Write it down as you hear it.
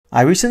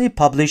I recently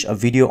published a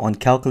video on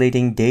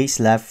calculating days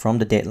left from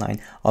the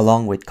deadline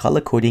along with color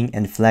coding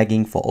and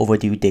flagging for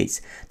overdue dates.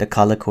 The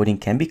color coding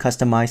can be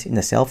customized in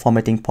the cell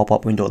formatting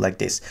pop-up window like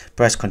this.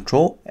 Press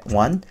Ctrl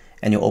 1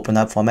 and you open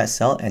up Format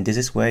Cell, and this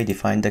is where you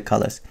define the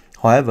colors.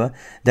 However,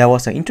 there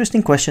was an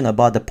interesting question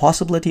about the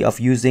possibility of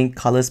using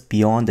colors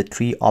beyond the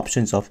three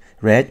options of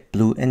red,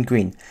 blue, and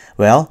green.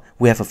 Well,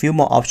 we have a few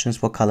more options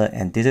for color,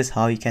 and this is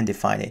how you can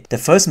define it. The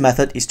first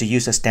method is to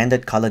use a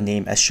standard color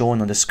name as shown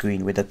on the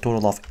screen with a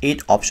total of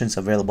 8 options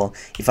available.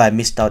 If I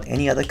missed out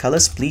any other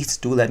colors, please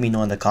do let me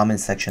know in the comment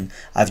section.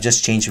 I've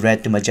just changed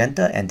red to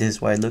magenta, and this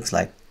is what it looks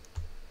like.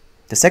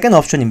 The second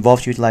option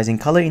involves utilizing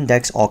color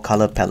index or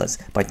color palettes.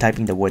 By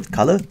typing the word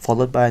color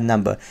followed by a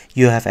number,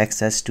 you have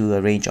access to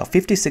a range of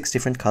 56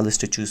 different colors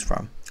to choose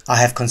from. I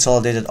have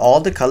consolidated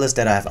all the colors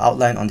that I have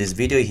outlined on this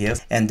video here,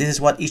 and this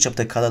is what each of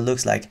the color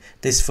looks like.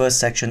 This first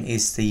section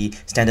is the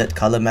standard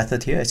color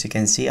method here. As you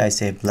can see, I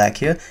say black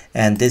here,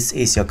 and this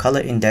is your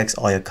color index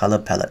or your color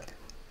palette.